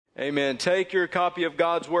Amen. Take your copy of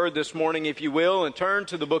God's Word this morning, if you will, and turn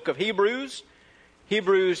to the book of Hebrews.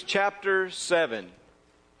 Hebrews chapter 7.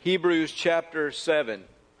 Hebrews chapter 7.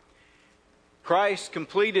 Christ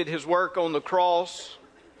completed His work on the cross,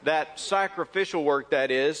 that sacrificial work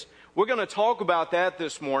that is. We're going to talk about that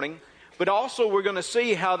this morning, but also we're going to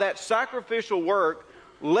see how that sacrificial work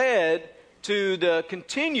led to the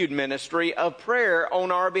continued ministry of prayer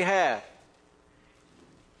on our behalf.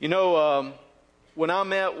 You know, when I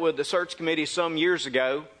met with the search committee some years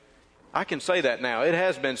ago, I can say that now. It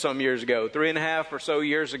has been some years ago, 3.5 or so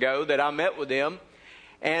years ago that I met with them.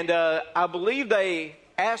 And I believe they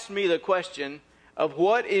asked me the question of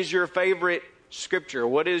what is your favorite scripture?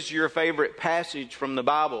 What is your favorite passage from the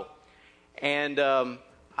Bible? And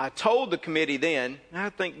I told the committee then, I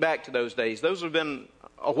think back to those days. Those have been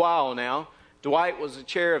a while now. Dwight was the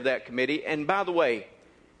chair of that committee. And by the way,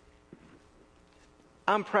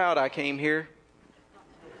 I'm proud I came here.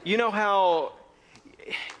 You know how,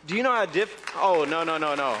 do you know how oh,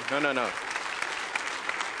 no.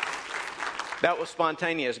 That was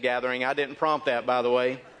spontaneous gathering. I didn't prompt that, by the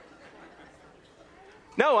way.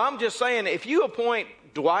 No, I'm just saying, if you appoint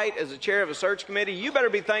Dwight as the chair of a search committee, you better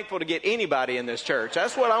be thankful to get anybody in this church.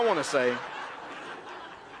 That's what I want to say.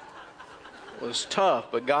 It was tough,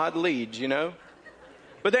 but God leads, you know.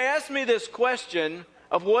 But they asked me this question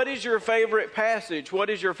of what is your favorite passage, what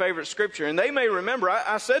is your favorite scripture? And they may remember,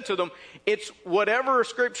 I said to them, it's whatever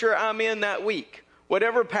scripture I'm in that week,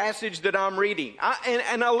 whatever passage that I'm reading.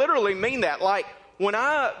 And I literally mean that. Like when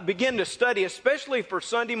I begin to study, especially for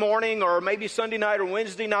Sunday morning or maybe Sunday night or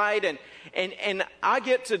Wednesday night, and I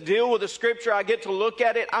get to deal with the scripture, I get to look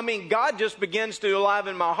at it, I mean, God just begins to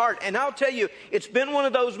enliven my heart. And I'll tell you, it's been one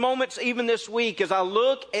of those moments even this week as I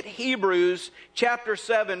look at Hebrews chapter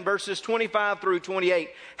 7, verses 25 through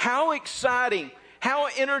 28. How exciting, how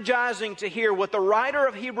energizing to hear what the writer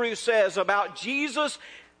of Hebrews says about Jesus,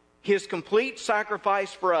 His complete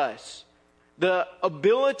sacrifice for us, the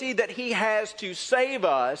ability that He has to save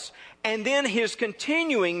us, and then His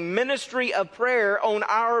continuing ministry of prayer on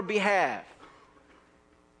our behalf.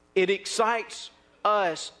 It excites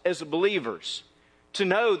us as believers to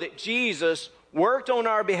know that Jesus worked on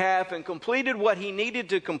our behalf and completed what He needed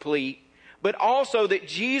to complete, but also that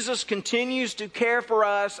Jesus continues to care for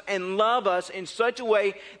us and love us in such a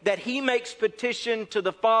way that He makes petition to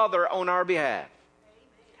the Father on our behalf.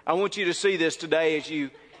 I want you to see this today as you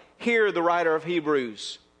hear the writer of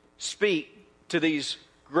Hebrews speak to these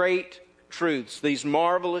great truths, these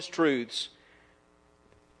marvelous truths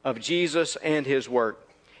of Jesus and His work.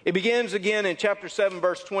 It begins again in chapter 7,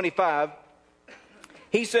 verse 25.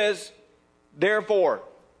 He says, therefore.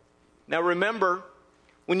 Now remember,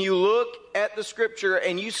 when you look at the scripture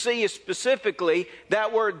and you see specifically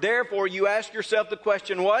that word therefore, you ask yourself the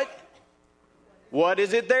question, what? What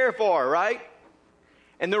is it there for, right?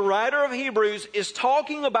 And the writer of Hebrews is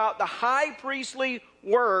talking about the high priestly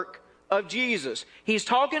work of Jesus. He's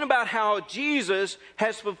talking about how Jesus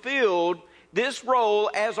has fulfilled this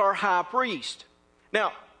role as our high priest.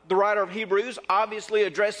 Now, the writer of Hebrews obviously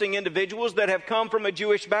addressing individuals that have come from a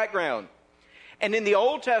Jewish background. And in the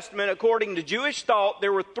Old Testament, according to Jewish thought,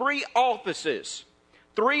 there were three offices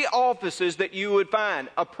that you would find: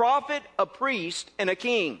 a prophet, a priest, and a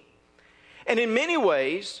king. And in many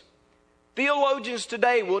ways, theologians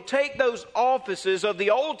today will take those offices of the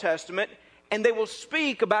Old Testament and they will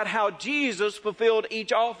speak about how Jesus fulfilled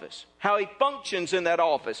each office, how He functions in that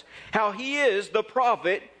office, how He is the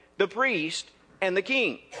prophet, the priest, and the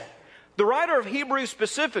king. The writer of Hebrews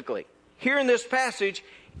specifically, here in this passage,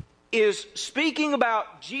 is speaking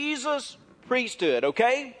about Jesus' priesthood,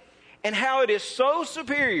 okay? And how it is so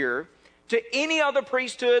superior to any other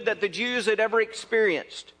priesthood that the Jews had ever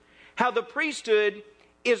experienced. How the priesthood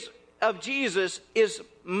of Jesus is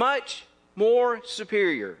much more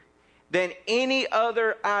superior than any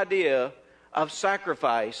other idea of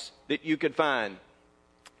sacrifice that you could find.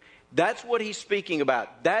 That's what he's speaking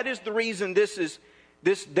about. That is the reason this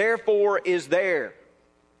therefore is there.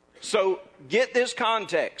 So get this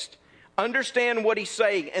context. Understand what he's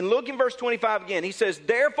saying. And look in verse 25 again. He says,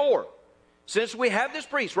 therefore, since we have this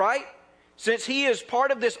priest, right? Since he is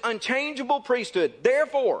part of this unchangeable priesthood,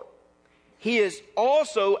 therefore, he is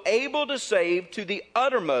also able to save to the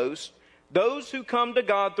uttermost those who come to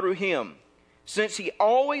God through him, since he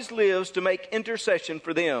always lives to make intercession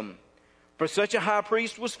for them. For such a high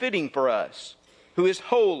priest was fitting for us, who is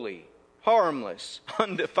holy, harmless,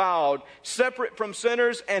 undefiled, separate from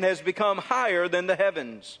sinners, and has become higher than the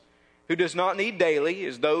heavens, who does not need daily,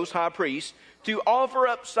 as those high priests, to offer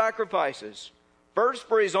up sacrifices, first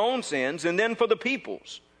for his own sins and then for the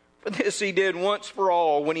people's. For this he did once for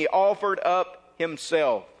all when he offered up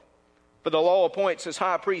himself. For the law appoints as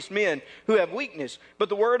high priests men who have weakness. But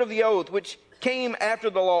the word of the oath, which came after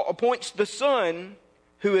the law, appoints the Son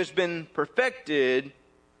who has been perfected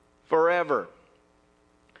forever.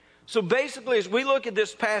 So basically, as we look at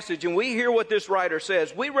this passage and we hear what this writer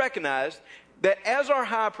says, we recognize that as our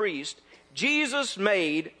high priest, Jesus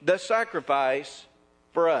made the sacrifice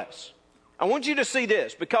for us. I want you to see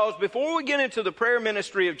this, because before we get into the prayer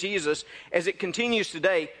ministry of Jesus as it continues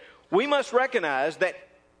today, we must recognize that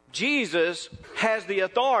Jesus has the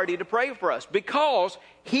authority to pray for us because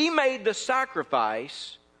He made the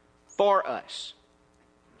sacrifice for us.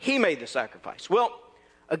 He made the sacrifice. Well,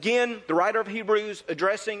 again, the writer of Hebrews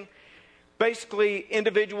addressing basically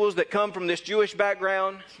individuals that come from this Jewish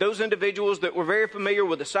background, those individuals that were very familiar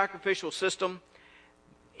with the sacrificial system.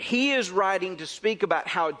 He is writing to speak about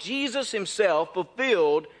how Jesus Himself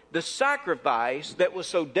fulfilled the sacrifice that was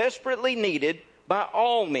so desperately needed by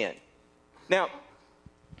all men. Now,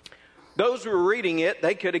 those who were reading it,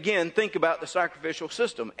 they could again think about the sacrificial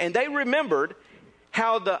system. And they remembered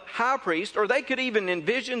how the high priest, or they could even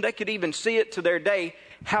envision, they could even see it to their day,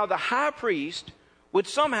 how the high priest would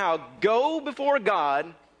somehow go before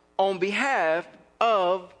God on behalf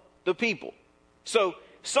of the people. So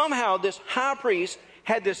somehow this high priest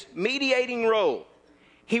had this mediating role.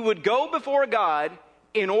 He would go before God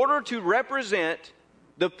in order to represent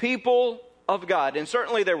the people of God. And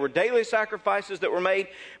certainly there were daily sacrifices that were made,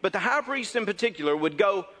 but the high priest in particular would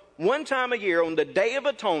go one time a year on the Day of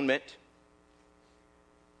Atonement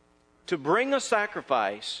to bring a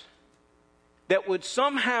sacrifice that would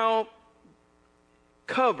somehow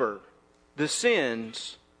cover the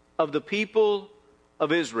sins of the people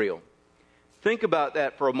of Israel. Think about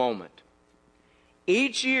that for a moment.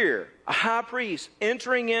 Each year, a high priest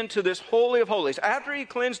entering into this Holy of Holies, after he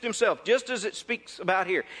cleansed himself, just as it speaks about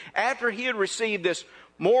here, after he had received this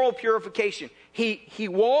moral purification, he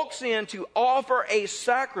walks in to offer a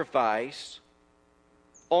sacrifice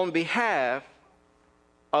on behalf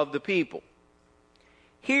of the people.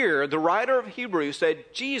 Here, the writer of Hebrews said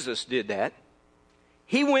Jesus did that.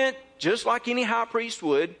 He went, just like any high priest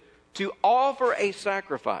would, to offer a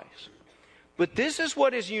sacrifice. But this is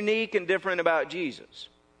what is unique and different about Jesus.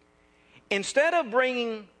 Instead of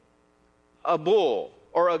bringing a bull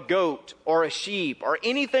or a goat or a sheep or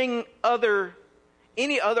any other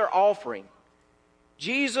offering,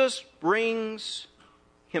 Jesus brings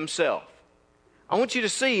Himself. I want you to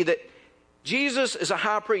see that Jesus is a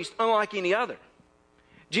high priest unlike any other.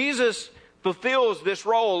 Jesus fulfills this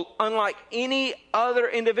role unlike any other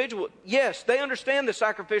individual. Yes, they understand the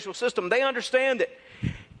sacrificial system. They understand that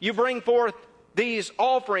you bring forth these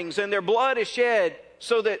offerings and their blood is shed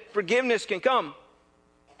so that forgiveness can come.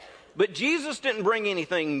 But Jesus didn't bring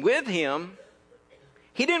anything with Him.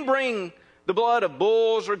 He didn't bring the blood of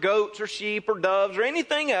bulls or goats or sheep or doves or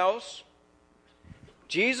anything else.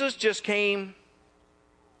 Jesus just came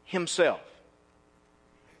Himself.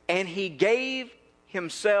 And He gave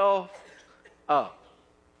Himself up.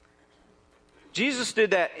 Jesus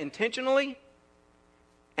did that intentionally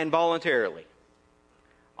and voluntarily.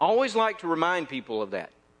 I always like to remind people of that.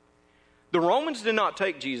 The Romans did not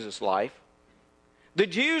take Jesus' life. The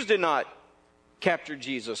Jews did not capture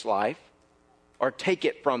Jesus' life or take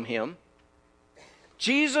it from Him.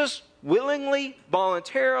 Jesus willingly,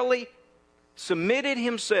 voluntarily submitted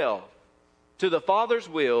Himself to the Father's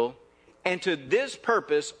will and to this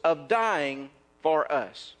purpose of dying for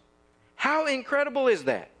us. How incredible is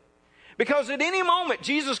that? Because at any moment,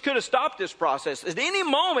 Jesus could have stopped this process. At any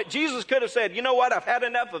moment, Jesus could have said, you know what, I've had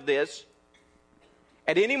enough of this.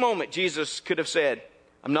 At any moment, Jesus could have said,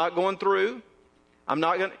 I'm not going through.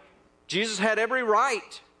 Jesus had every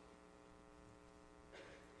right.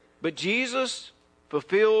 But Jesus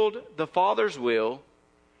fulfilled the Father's will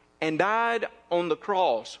and died on the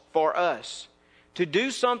cross for us to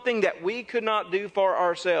do something that we could not do for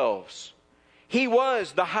ourselves. He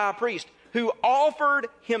was the high priest who offered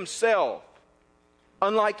Himself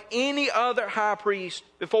unlike any other high priest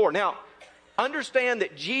before. Now, understand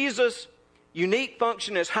that Jesus' unique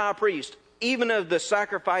function as high priest, even of the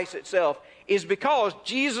sacrifice itself, is because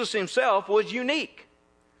Jesus Himself was unique.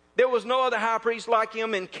 There was no other high priest like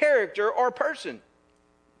Him in character or person.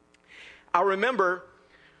 I remember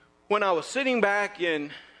when I was sitting back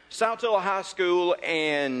in Saltillo High School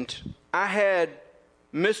and I had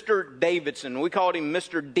Mr. Davidson, we called him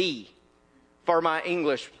Mr. D, for my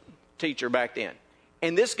English teacher back then.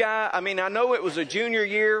 And this guy, I know it was a junior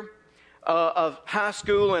year of high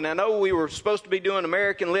school, and I know we were supposed to be doing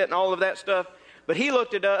American Lit and all of that stuff, but he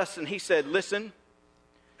looked at us and he said, listen,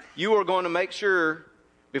 you are going to make sure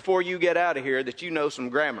before you get out of here that you know some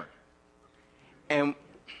grammar. And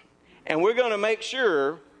we're going to make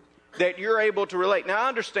sure that you're able to relate. Now, I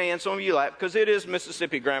understand some of you laugh because it is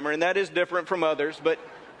Mississippi grammar, and that is different from others, but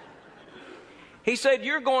he said,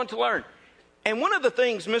 you're going to learn. And one of the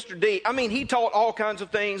things Mr. D, he taught all kinds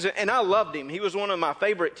of things, and I loved him. He was one of my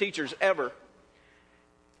favorite teachers ever.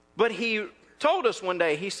 But he told us one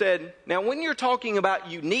day, he said, now when you're talking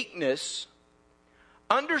about uniqueness,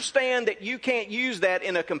 understand that you can't use that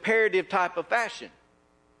in a comparative type of fashion.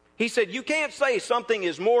 He said, you can't say something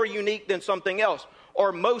is more unique than something else,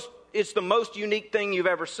 or it's the most unique thing you've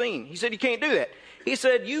ever seen. He said, you can't do that. He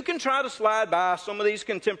said, you can try to slide by. Some of these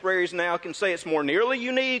contemporaries now can say it's more nearly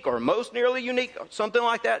unique or most nearly unique, or something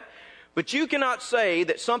like that. But you cannot say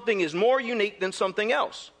that something is more unique than something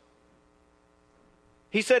else.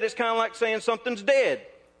 He said it's kind of like saying something's dead.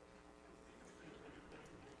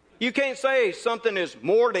 You can't say something is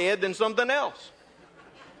more dead than something else.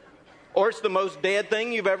 Or it's the most dead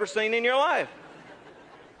thing you've ever seen in your life.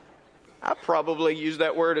 I probably used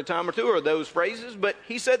that word a time or two, or those phrases, but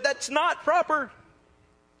he said that's not proper.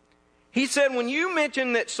 He said when you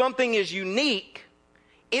mention that something is unique,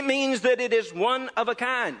 it means that it is one of a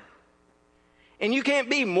kind. And you can't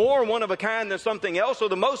be more one of a kind than something else, or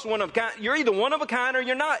the most one of a kind. You're either one of a kind or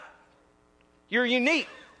you're not. You're unique.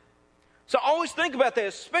 So I always think about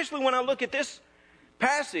this, especially when I look at this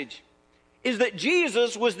passage, is that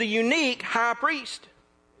Jesus was the unique high priest.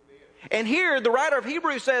 And here the writer of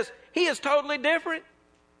Hebrews says he is totally different.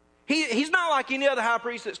 He's not like any other high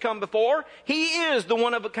priest that's come before. He is the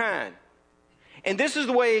one of a kind. And this is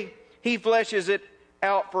the way he fleshes it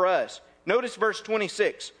out for us. Notice verse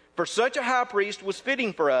 26. For such a high priest was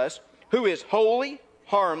fitting for us, who is holy,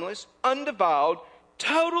 harmless, undefiled,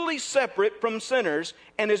 totally separate from sinners,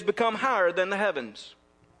 and has become higher than the heavens.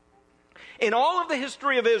 In all of the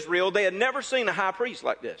history of Israel, they had never seen a high priest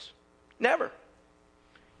like this. Never.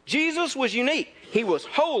 Jesus was unique. He was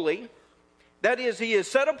holy. That is, he is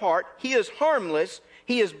set apart. He is harmless.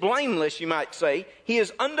 He is blameless, you might say. He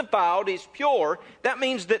is undefiled. He's pure. That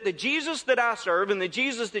means that the Jesus that I serve and the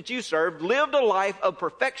Jesus that you serve lived a life of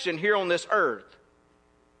perfection here on this earth.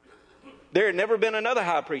 There had never been another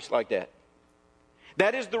high priest like that.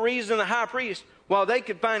 That is the reason the high priest, while they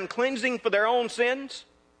could find cleansing for their own sins,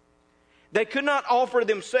 they could not offer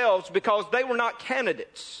themselves because they were not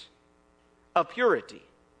candidates of purity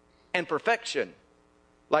and perfection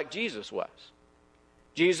like Jesus was.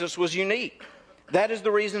 Jesus was unique. That is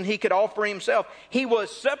the reason he could offer himself. He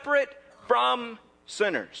was separate from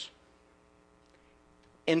sinners.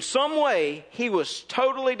 In some way, he was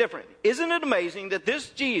totally different. Isn't it amazing that this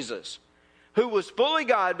Jesus, who was fully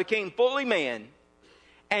God, became fully man,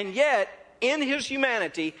 and yet in his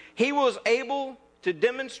humanity, he was able to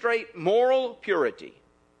demonstrate moral purity.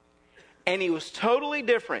 And he was totally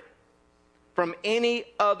different from any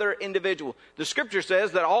other individual. The scripture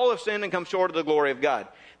says that all have sinned and come short of the glory of God.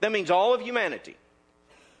 That means all of humanity.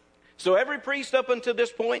 So every priest up until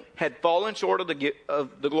this point had fallen short of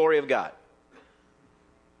the glory of God.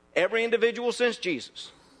 Every individual since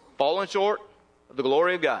Jesus, fallen short of the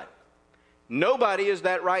glory of God. Nobody is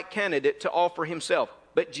that right candidate to offer himself,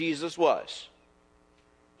 but Jesus was.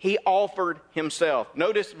 He offered himself.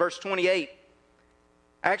 Notice verse 28.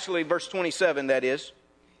 Actually, verse 27, that is.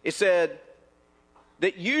 It said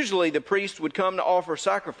that usually the priest would come to offer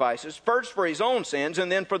sacrifices, first for his own sins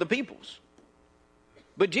and then for the people's.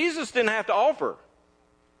 But Jesus didn't have to offer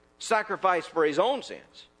sacrifice for his own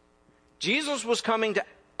sins. Jesus was coming to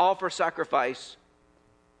offer sacrifice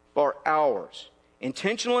for ours.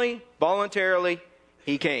 Intentionally, voluntarily,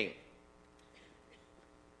 he came.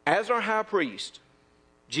 As our high priest,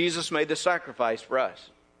 Jesus made the sacrifice for us.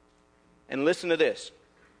 And listen to this.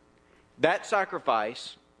 That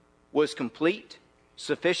sacrifice was complete,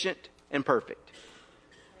 sufficient, and perfect.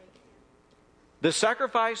 The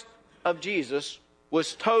sacrifice of Jesus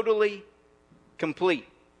was totally complete.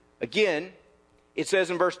 Again, it says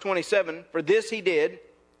in verse 27, for this he did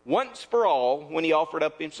once for all when he offered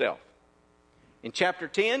up himself. In chapter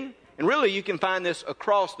 10, and really you can find this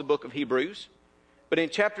across the book of Hebrews, but in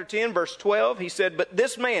chapter 10, verse 12, he said, but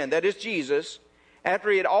this man, that is Jesus, after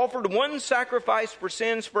he had offered one sacrifice for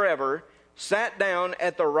sins forever, sat down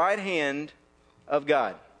at the right hand of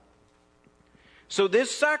God. So this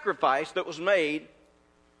sacrifice that was made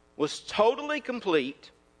was totally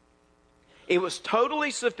complete. It was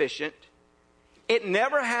totally sufficient. It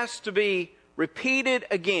never has to be repeated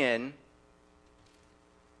again.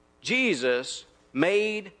 Jesus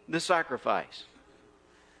made the sacrifice.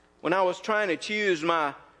 When I was trying to choose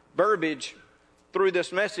my verbiage through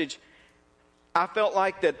this message, I felt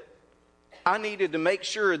like that I needed to make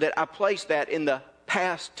sure that I placed that in the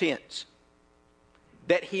past tense.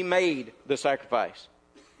 That he made the sacrifice.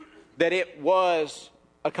 That it was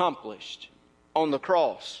accomplished on the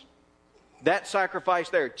cross. That sacrifice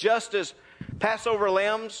there, just as Passover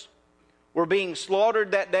lambs were being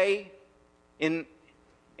slaughtered that day in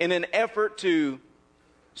an effort to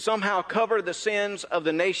somehow cover the sins of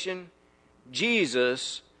the nation,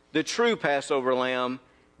 Jesus, the true Passover lamb,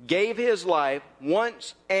 gave his life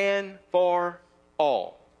once and for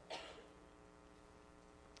all.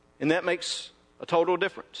 And that makes a total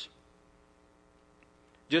difference.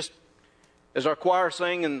 Just as our choir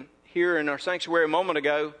sang here in our sanctuary a moment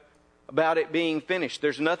ago about it being finished,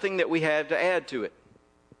 there's nothing that we have to add to it.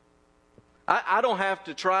 I don't have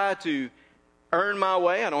to try to earn my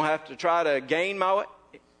way. I don't have to try to gain my way.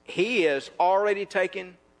 He has already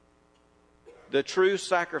taken the true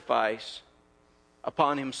sacrifice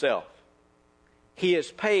upon himself. He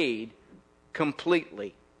has paid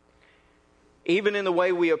completely. Even in the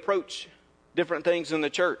way we approach different things in the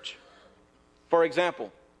church. For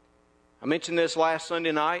example, I mentioned this last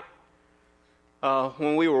Sunday night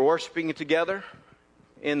when we were worshiping together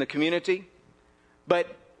in the community.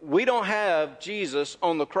 But we don't have Jesus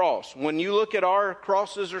on the cross. When you look at our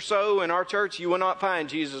crosses or so in our church, you will not find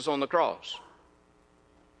Jesus on the cross.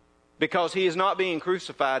 Because he is not being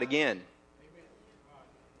crucified again.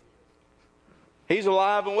 He's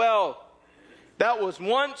alive and well. That was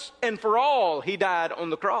once and for all he died on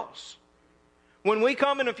the cross. When we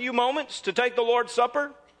come in a few moments to take the Lord's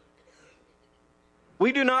Supper,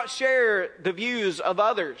 we do not share the views of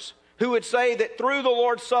others who would say that through the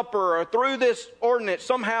Lord's Supper or through this ordinance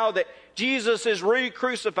somehow that Jesus is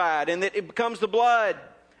re-crucified and that it becomes the blood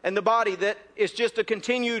and the body that is just a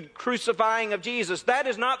continued crucifying of Jesus. That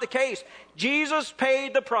is not the case. Jesus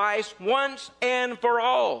paid the price once and for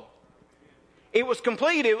all. It was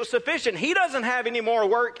complete. It was sufficient. He doesn't have any more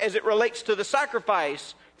work as it relates to the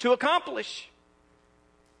sacrifice to accomplish.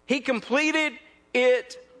 He completed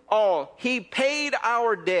it all. He paid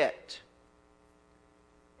our debt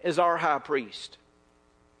as our high priest.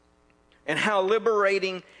 And how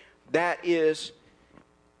liberating that is.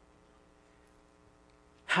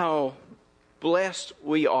 How blessed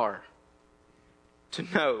we are to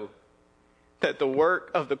know that the work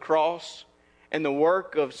of the cross and the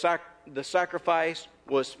work of the sacrifice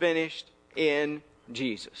was finished in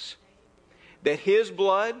Jesus. That his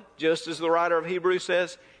blood, just as the writer of Hebrews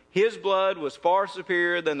says, his blood was far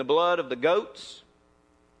superior than the blood of the goats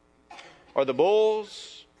or the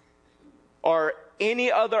bulls or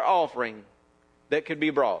any other offering that could be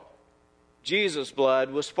brought. Jesus'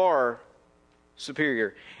 blood was far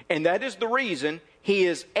superior. And that is the reason he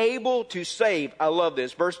is able to save. I love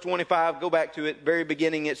this. Verse 25, go back to it. Very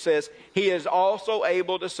beginning it says, he is also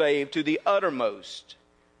able to save to the uttermost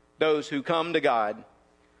those who come to God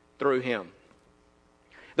through him.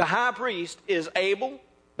 The high priest is able,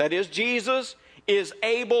 that is Jesus, is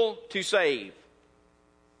able to save.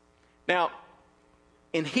 Now,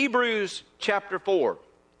 in Hebrews chapter 4,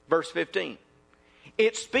 verse 15,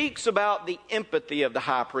 it speaks about the empathy of the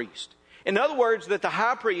high priest. In other words, that the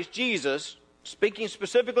high priest, Jesus, speaking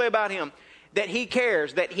specifically about him, that he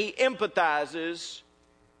cares, that he empathizes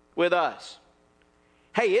with us.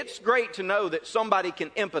 Hey, it's great to know that somebody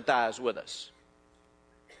can empathize with us.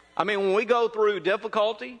 I mean, when we go through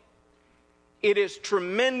difficulty, it is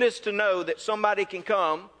tremendous to know that somebody can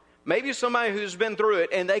come, maybe somebody who's been through it,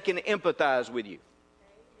 and they can empathize with you.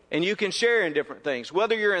 And you can share in different things.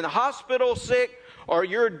 Whether you're in the hospital sick, or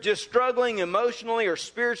you're just struggling emotionally or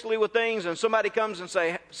spiritually with things, and somebody comes and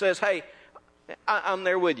says, hey, I'm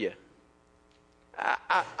there with you.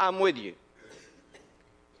 I'm with you.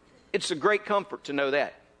 It's a great comfort to know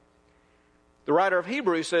that. The writer of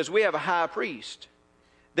Hebrews says we have a high priest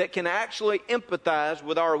that can actually empathize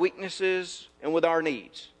with our weaknesses and with our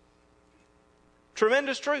needs.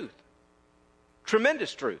 Tremendous truth.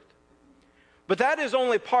 Tremendous truth. But that is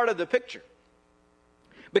only part of the picture.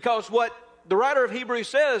 Because what the writer of Hebrews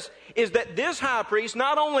says is that this high priest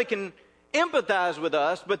not only can empathize with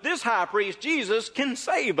us, but this high priest, Jesus, can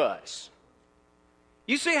save us.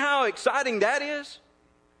 You see how exciting that is?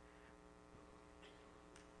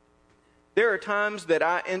 There are times that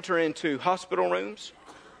I enter into hospital rooms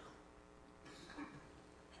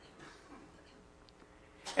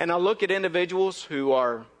and I look at individuals who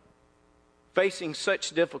are facing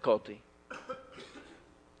such difficulty.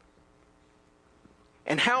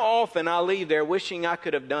 And how often I leave there wishing I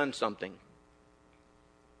could have done something.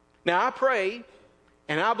 Now I pray,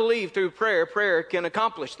 and I believe through prayer can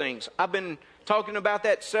accomplish things. I've been talking about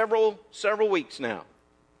that several weeks now.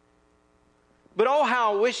 But oh,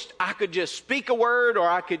 how I wished I could just speak a word, or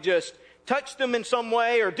I could just touch them in some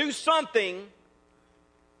way, or do something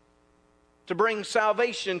to bring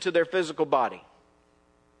salvation to their physical body.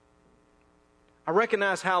 I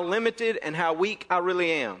recognize how limited and how weak I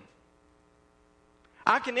really am.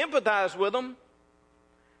 I can empathize with them.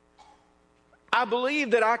 I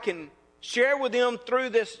believe that I can share with them through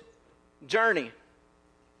this journey.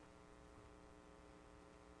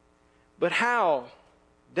 But how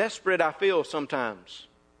desperate I feel sometimes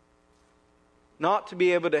not to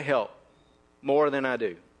be able to help more than I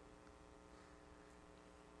do.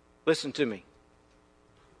 Listen to me.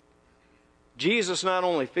 Jesus not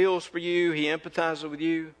only feels for you, He empathizes with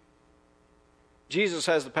you. Jesus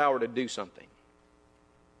has the power to do something.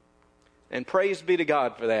 And praise be to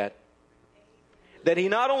God for that. That He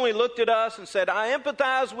not only looked at us and said, I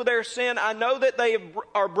empathize with their sin. I know that they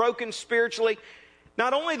are broken spiritually.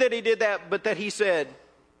 Not only that He did that, but that He said,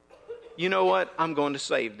 you know what? I'm going to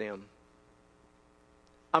save them.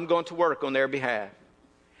 I'm going to work on their behalf.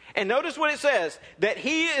 And notice what it says, that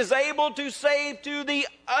He is able to save to the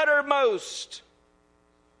uttermost.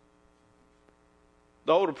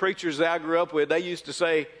 The older preachers that I grew up with, they used to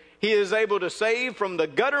say, He is able to save from the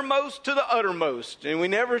guttermost to the uttermost. And we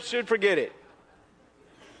never should forget it.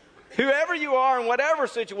 Whoever you are in whatever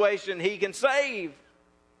situation, He can save.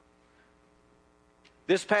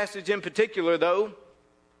 This passage in particular, though,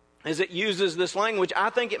 as it uses this language, I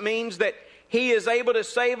think it means that He is able to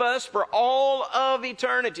save us for all of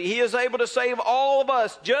eternity. He is able to save all of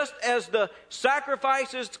us. Just as the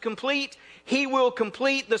sacrifice is complete, He will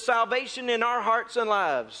complete the salvation in our hearts and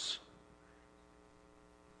lives.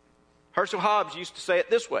 Herschel Hobbs used to say it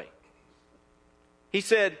this way. He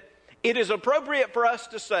said, it is appropriate for us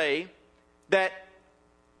to say that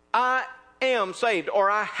I am saved, or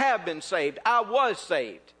I have been saved. I was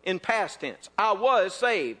saved in past tense. I was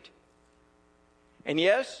saved. And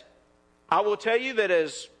yes, I will tell you that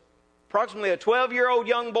as approximately a 12-year-old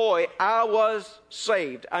young boy, I was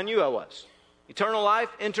saved. I knew I was. Eternal life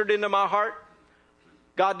entered into my heart.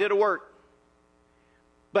 God did a work.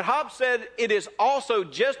 But Hobbes said it is also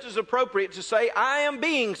just as appropriate to say, I am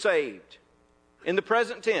being saved in the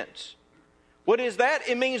present tense. What is that?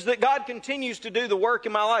 It means that God continues to do the work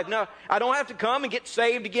in my life. Now, I don't have to come and get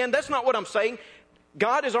saved again. That's not what I'm saying.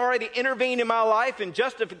 God has already intervened in my life in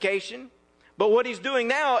justification. But what He's doing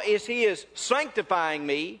now is He is sanctifying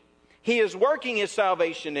me. He is working His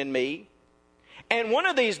salvation in me. And one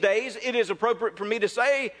of these days, it is appropriate for me to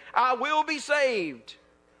say, I will be saved.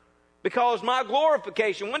 Because my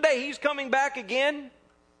glorification, one day He's coming back again.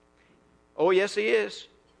 Oh, yes, He is.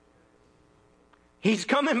 He's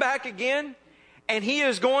coming back again. And He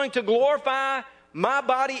is going to glorify my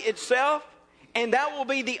body itself. And that will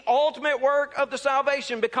be the ultimate work of the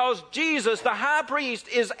salvation, because Jesus, the high priest,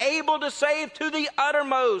 is able to save to the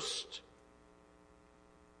uttermost.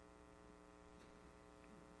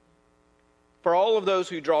 For all of those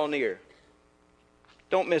who draw near.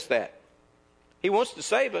 Don't miss that. He wants to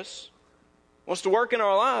save us. Wants to work in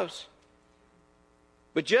our lives.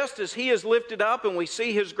 But just as He is lifted up and we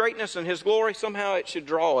see His greatness and His glory, somehow it should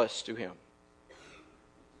draw us to Him.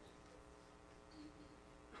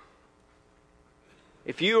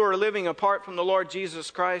 If you are living apart from the Lord Jesus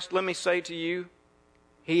Christ, let me say to you,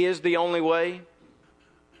 He is the only way.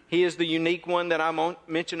 He is the unique one that I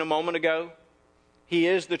mentioned a moment ago. He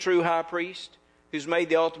is the true high priest who's made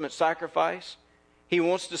the ultimate sacrifice. He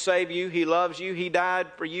wants to save you. He loves you. He died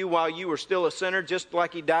for you while you were still a sinner, just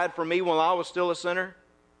like He died for me while I was still a sinner.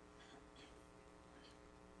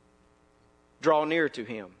 Draw near to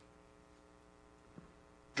Him.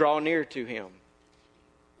 Draw near to Him.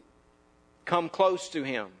 Come close to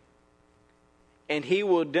Him. And He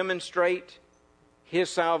will demonstrate His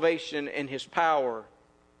salvation and His power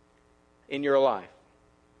in your life.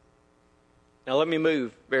 Now let me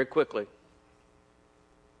move very quickly.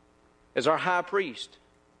 As our high priest,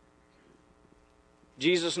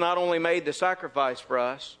 Jesus not only made the sacrifice for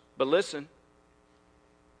us, but listen,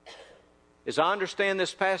 as I understand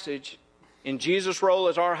this passage, in Jesus' role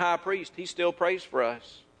as our high priest, He still prays for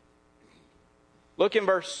us. Look in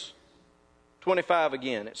verse 25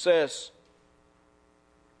 again. It says,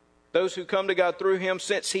 those who come to God through Him,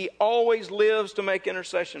 since He always lives to make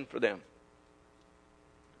intercession for them.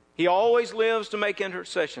 He always lives to make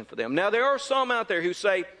intercession for them. Now, there are some out there who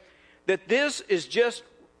say that this is just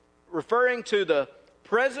referring to the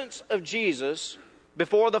presence of Jesus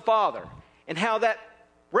before the Father, and how that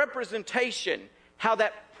representation, how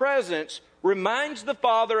that presence reminds the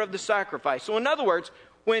Father of the sacrifice. So in other words,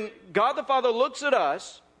 when God the Father looks at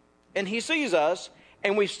us and He sees us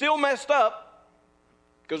and we've still messed up,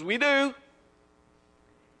 because we do,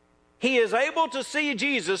 He is able to see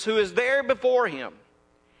Jesus who is there before Him.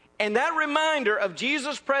 And that reminder of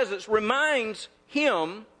Jesus' presence reminds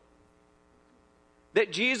Him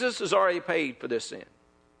that Jesus has already paid for this sin.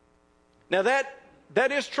 Now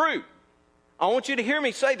that is true. I want you to hear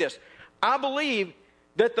me say this. I believe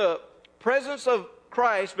that the presence of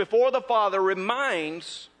Christ before the Father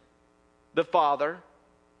reminds the Father,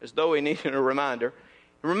 as though he needed a reminder,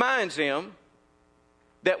 reminds him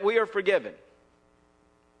that we are forgiven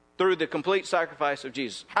through the complete sacrifice of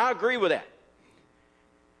Jesus. I agree with that.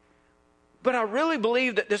 But I really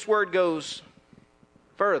believe that this word goes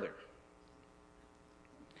further.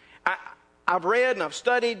 I've read and I've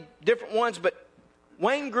studied different ones, but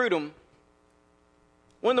Wayne Grudem,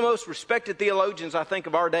 one of the most respected theologians, I think,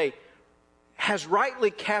 of our day, has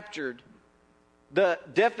rightly captured the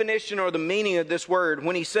definition or the meaning of this word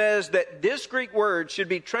when he says that this Greek word should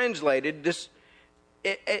be translated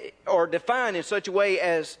or defined in such a way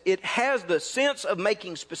as it has the sense of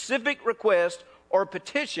making specific requests or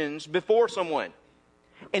petitions before someone.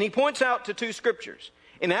 And he points out to two scriptures.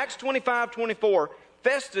 In Acts 25:24,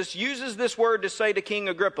 Festus uses this word to say to King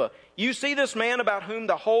Agrippa, "You see this man about whom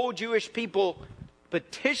the whole Jewish people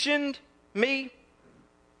petitioned me?"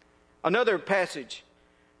 Another passage,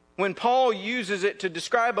 when Paul uses it to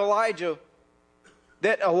describe Elijah,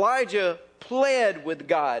 that Elijah pled with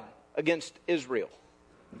God against Israel.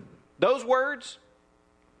 Those words,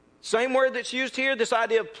 same word that's used here, this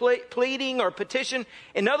idea of pleading or petition.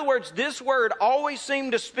 In other words, this word always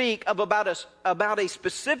seemed to speak about a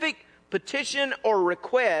specific petition or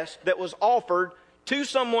request that was offered to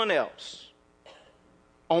someone else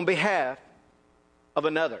on behalf of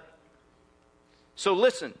another. So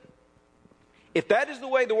listen, if that is the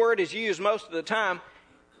way the word is used most of the time,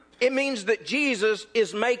 it means that Jesus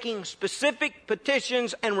is making specific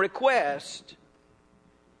petitions and requests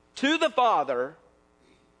to the Father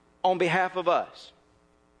on behalf of us.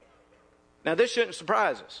 Now, this shouldn't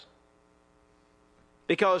surprise us,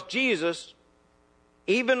 because Jesus,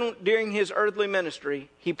 even during his earthly ministry,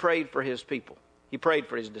 he prayed for his people. He prayed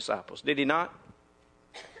for his disciples. Did he not?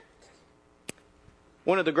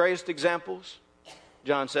 One of the greatest examples,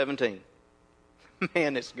 John 17.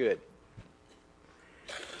 Man, it's good.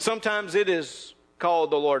 Sometimes it is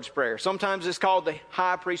called the Lord's Prayer. Sometimes it's called the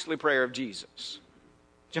high priestly prayer of Jesus.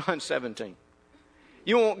 John 17.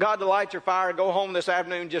 You want God to light your fire, go home this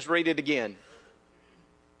afternoon, just read it again.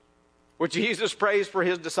 Where Jesus prays for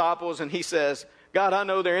his disciples and he says, "God, I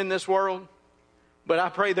know they're in this world, but I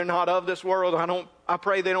pray they're not of this world. I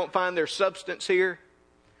pray they don't find their substance here.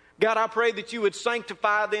 God, I pray that you would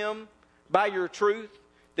sanctify them by your truth,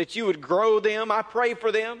 that you would grow them. I pray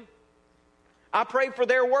for them. I pray for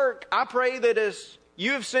their work. I pray that as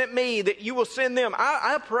you have sent me, that you will send them.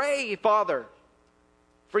 I pray, Father,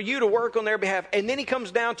 for you to work on their behalf." And then he comes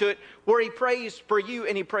down to it where he prays for you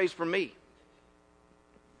and he prays for me.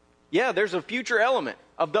 Yeah, there's a future element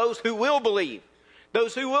of those who will believe,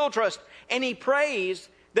 those who will trust. And he prays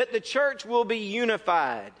that the church will be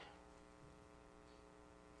unified.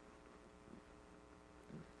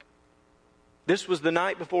 This was the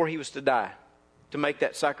night before he was to die, to make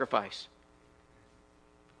that sacrifice.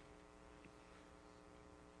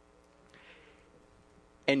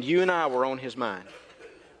 And you and I were on his mind.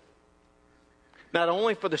 Not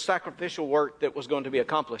only for the sacrificial work that was going to be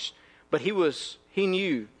accomplished, but he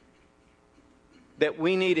knew that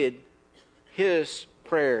we needed his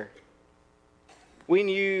prayer. He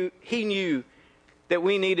knew that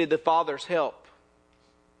we needed the Father's help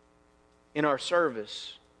in our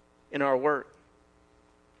service, in our work.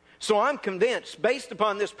 So I'm convinced, based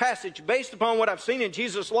upon this passage, based upon what I've seen in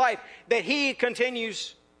Jesus' life, that he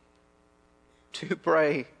continues to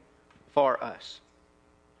pray for us,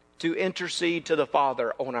 to intercede to the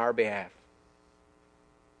Father on our behalf.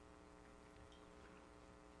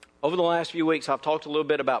 Over the last few weeks, I've talked a little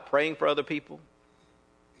bit about praying for other people.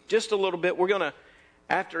 Just a little bit. We're going to,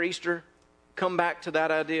 after Easter, come back to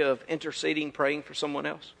that idea of interceding, praying for someone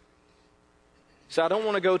else. So I don't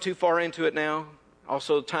want to go too far into it now.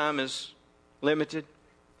 Also, time is limited.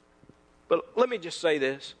 But let me just say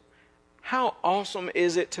this. How awesome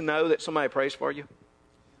is it to know that somebody prays for you?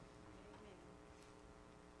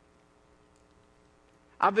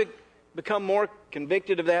 I've become more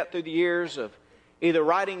convicted of that through the years, of either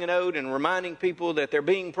writing a note and reminding people that they're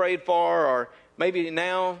being prayed for, or maybe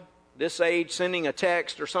now, this age, sending a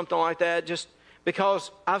text or something like that, just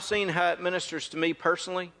because I've seen how it ministers to me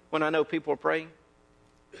personally when I know people are praying.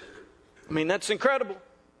 I mean, that's incredible.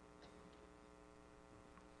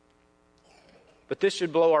 But this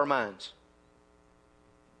should blow our minds.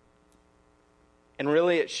 And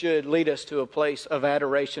really, it should lead us to a place of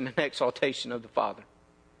adoration and exaltation of the Father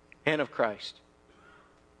and of Christ.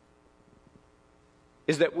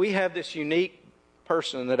 Is that we have this unique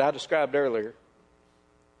person that I described earlier,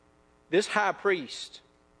 this high priest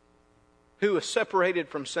who was separated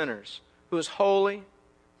from sinners, who is holy,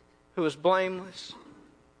 who is blameless.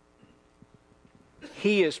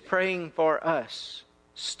 He is praying for us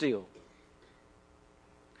still.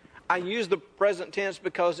 I use the present tense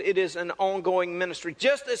because it is an ongoing ministry.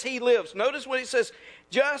 Just as He lives. Notice what He says.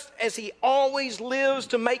 Just as He always lives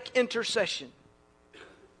to make intercession.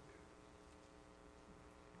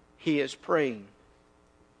 He is praying.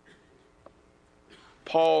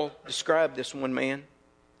 Paul described this one man.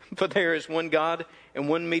 For there is one God and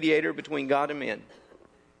one mediator between God and men.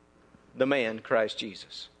 The man, Christ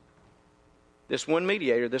Jesus. This one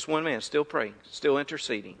mediator, this one man, still praying, still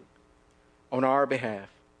interceding on our behalf.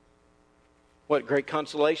 What great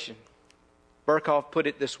consolation. Berkhoff put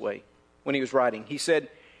it this way when he was writing. He said,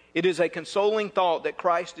 "It is a consoling thought that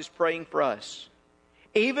Christ is praying for us,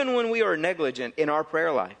 even when we are negligent in our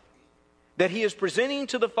prayer life, that He is presenting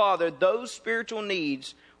to the Father those spiritual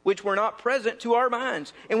needs which were not present to our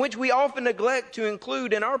minds, and which we often neglect to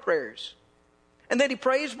include in our prayers, and that He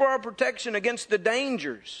prays for our protection against the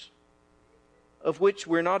dangers of which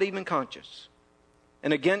we're not even conscious,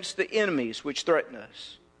 and against the enemies which threaten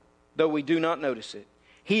us, though we do not notice it.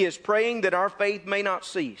 He is praying that our faith may not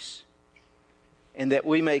cease, and that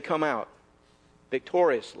we may come out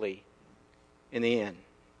victoriously in the end."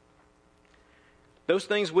 Those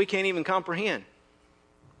things we can't even comprehend.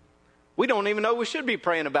 We don't even know we should be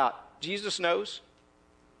praying about. Jesus knows.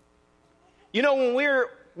 You know, when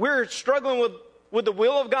we're struggling with the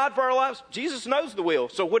will of God for our lives, Jesus knows the will.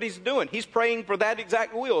 So what He's doing, He's praying for that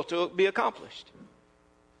exact will to be accomplished.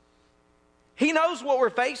 He knows what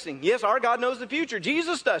we're facing. Yes, our God knows the future.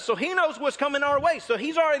 Jesus does. So He knows what's coming our way. So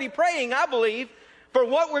He's already praying, I believe, for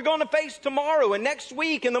what we're going to face tomorrow and next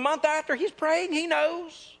week and the month after. He's praying. He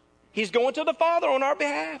knows. He's going to the Father on our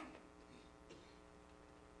behalf.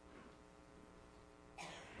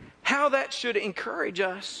 How that should encourage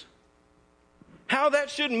us. How that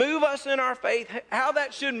should move us in our faith. How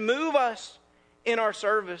that should move us in our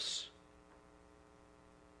service.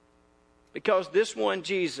 Because this one,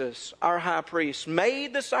 Jesus, our high priest,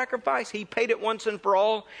 made the sacrifice. He paid it once and for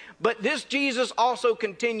all. But this Jesus also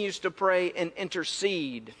continues to pray and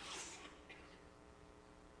intercede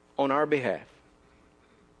on our behalf.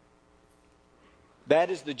 That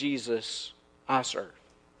is the Jesus I serve.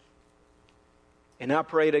 And I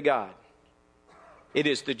pray to God, it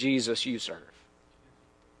is the Jesus you serve.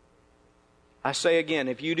 I say again,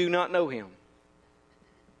 if you do not know Him,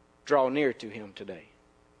 draw near to Him today.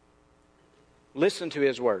 Listen to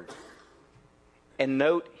His word and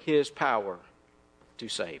note His power to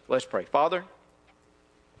save. Let's pray. Father,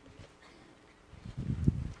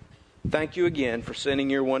 thank You again for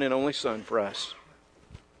sending Your one and only Son for us.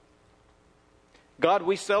 God,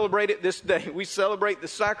 we celebrate it this day. We celebrate the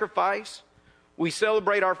sacrifice. We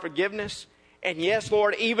celebrate our forgiveness. And yes,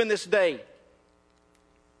 Lord, even this day,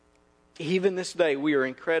 we are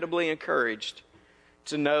incredibly encouraged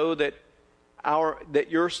to know that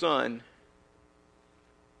Your Son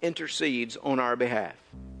intercedes on our behalf.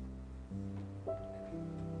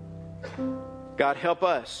 God, help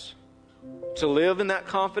us to live in that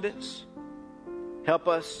confidence. Help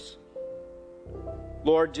us,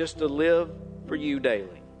 Lord, just to live for You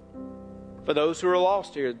daily. For those who are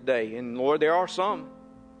lost here today, and Lord, there are some,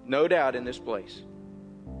 no doubt, in this place,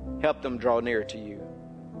 help them draw near to You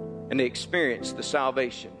and to experience the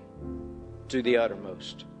salvation to the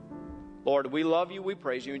uttermost. Lord, we love You, we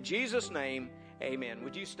praise You. In Jesus' name, amen.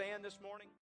 Would you stand this morning?